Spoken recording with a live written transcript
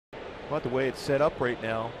But the way it's set up right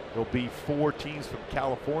now, there'll be 4 teams from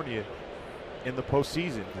California in the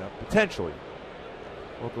postseason, potentially.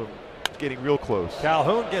 Oakland getting real close.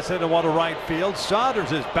 Calhoun gets into one to right field.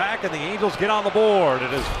 Saunders is back, and the Angels get on the board.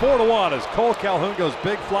 It is 4-1 as Cole Calhoun goes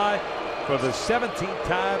big fly for the 17th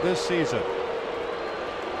time this season.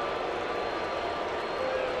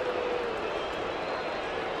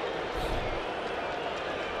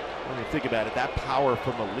 When you think about it, that power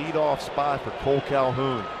from a leadoff spot for Cole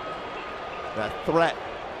Calhoun. That threat,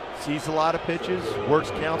 sees a lot of pitches,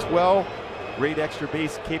 works counts well, great extra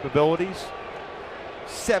base capabilities.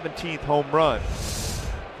 17th home run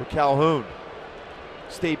for Calhoun.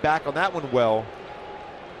 Stayed back on that one well.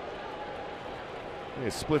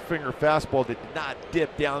 A split finger fastball that did not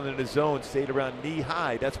dip down in the zone, stayed around knee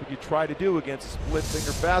high. That's what you try to do against a split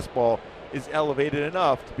finger fastball, is elevated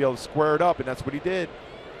enough to be able to square it up, and that's what he did.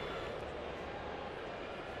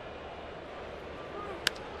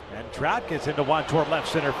 And Trout gets into one toward left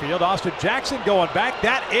center field. Austin Jackson going back.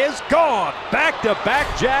 That is gone.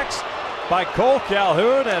 Back-to-back jacks by Cole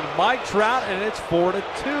Calhoun and Mike Trout, and it's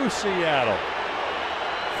 4-2 Seattle.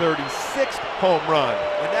 36th home run,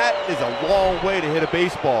 and that is a long way to hit a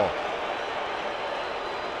baseball.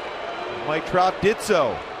 Mike Trout did so.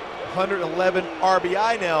 111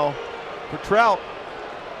 RBI now for Trout.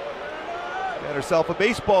 Got herself a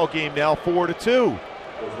baseball game now, 4-2.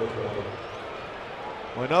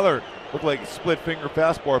 Another looked like a split finger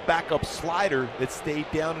fastball, a backup slider that stayed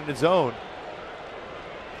down in the zone.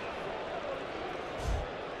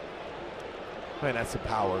 Man, that's some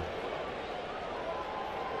power.